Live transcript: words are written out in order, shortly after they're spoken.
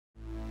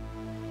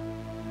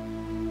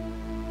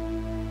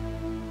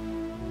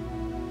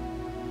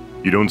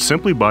You don't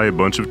simply buy a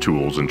bunch of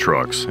tools and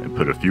trucks and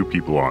put a few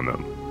people on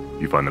them.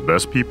 You find the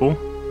best people,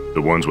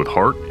 the ones with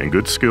heart and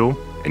good skill,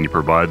 and you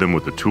provide them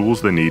with the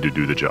tools they need to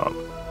do the job.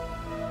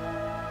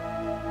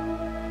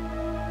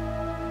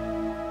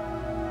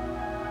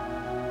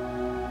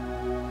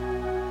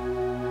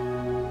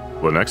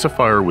 Lenexa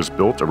Fire was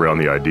built around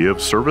the idea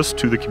of service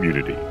to the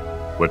community.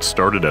 What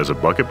started as a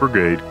bucket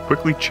brigade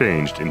quickly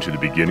changed into the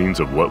beginnings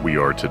of what we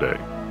are today.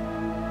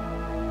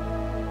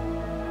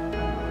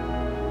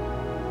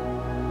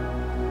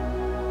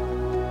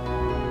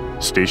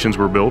 Stations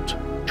were built,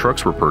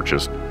 trucks were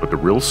purchased, but the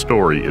real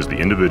story is the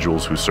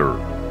individuals who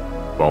served.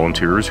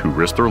 Volunteers who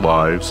risked their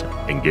lives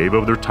and gave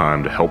of their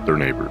time to help their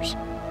neighbors.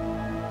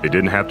 They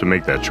didn't have to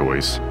make that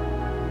choice,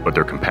 but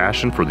their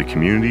compassion for the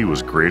community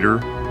was greater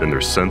than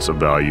their sense of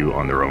value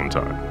on their own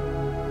time.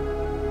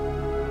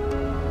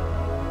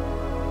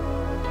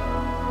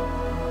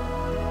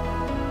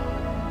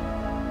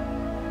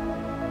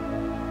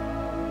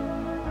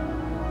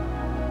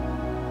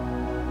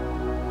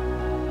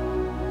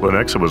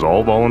 Lenexa was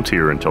all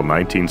volunteer until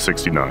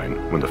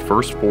 1969, when the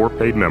first 4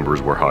 paid members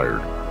were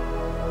hired.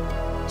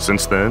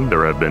 Since then,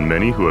 there have been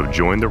many who have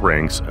joined the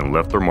ranks and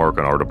left their mark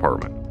on our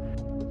department.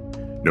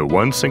 No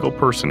one single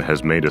person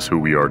has made us who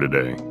we are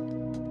today.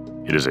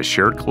 It is a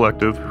shared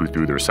collective who,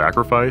 through their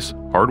sacrifice,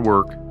 hard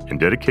work, and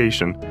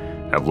dedication,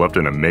 have left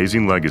an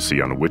amazing legacy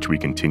on which we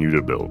continue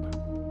to build.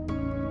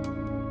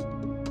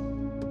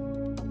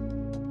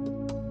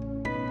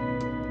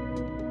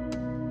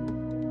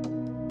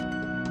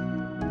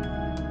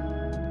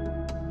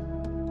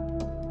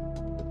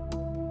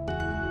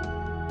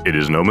 It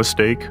is no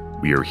mistake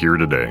we are here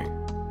today.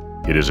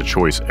 It is a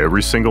choice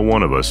every single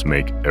one of us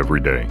make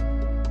every day.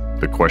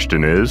 The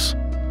question is,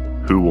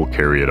 who will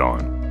carry it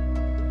on?